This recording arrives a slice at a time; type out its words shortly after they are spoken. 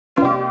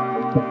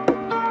So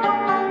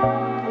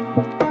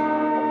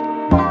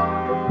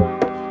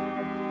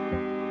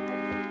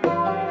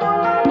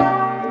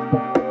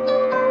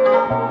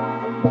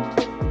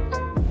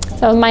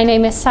my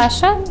name is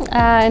Sasha,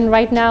 and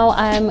right now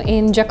I'm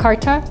in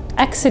Jakarta,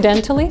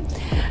 accidentally,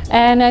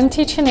 and I'm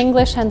teaching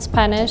English and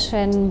Spanish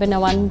in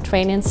Benawan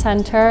Training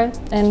Center.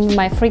 In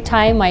my free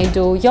time I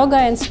do yoga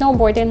and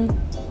snowboarding.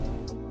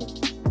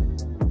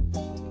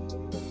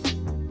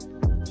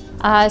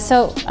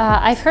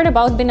 I've heard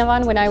about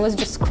Benawan when I was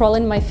just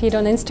scrolling my feed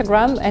on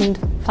Instagram and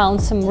found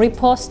some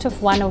repost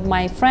of one of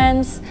my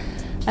friends,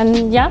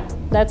 and yeah,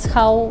 that's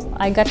how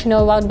I got to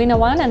know about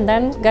Benawan and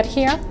then got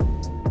here.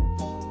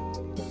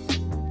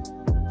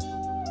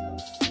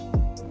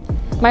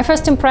 My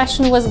first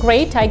impression was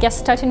great. I guess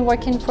starting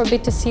working for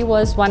BTC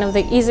was one of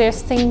the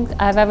easiest things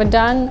I've ever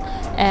done,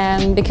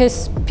 and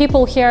because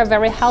people here are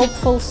very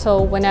helpful,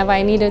 so whenever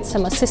I needed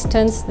some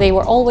assistance, they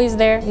were always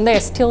there, and they're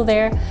still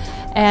there,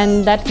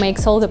 and that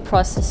makes all the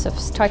process of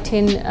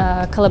starting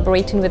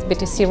collaborating with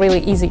BTC really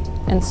easy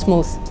and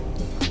smooth.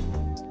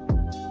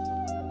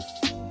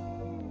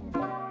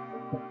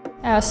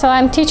 So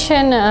I'm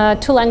teaching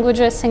two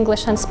languages,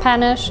 English and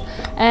Spanish,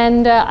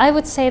 and I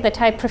would say that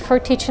I prefer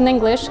teaching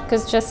English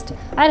because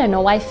I don't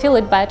know, I feel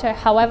it better.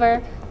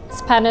 However,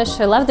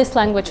 Spanish, I love this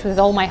language with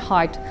all my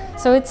heart.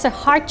 So it's a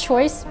hard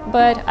choice,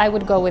 but I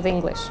would go with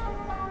English.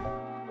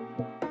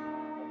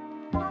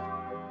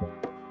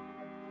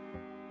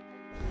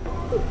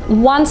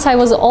 Once I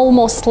was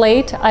almost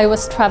late. I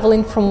was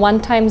traveling from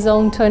one time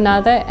zone to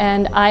another,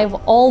 and I've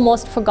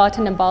almost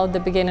forgotten about the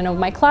beginning of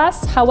my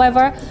class.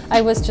 However,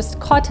 I was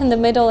just caught in the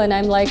middle, and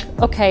I'm like,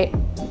 okay,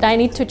 I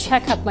need to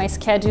check up my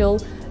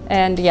schedule,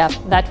 and yeah,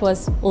 that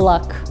was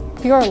luck,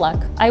 pure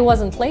luck. I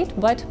wasn't late,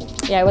 but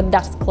yeah, I was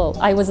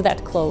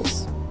that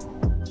close.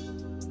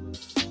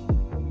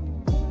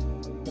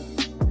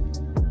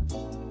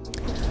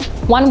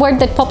 One word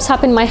that pops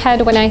up in my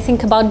head when I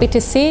think about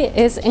BTC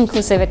is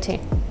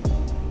inclusivity.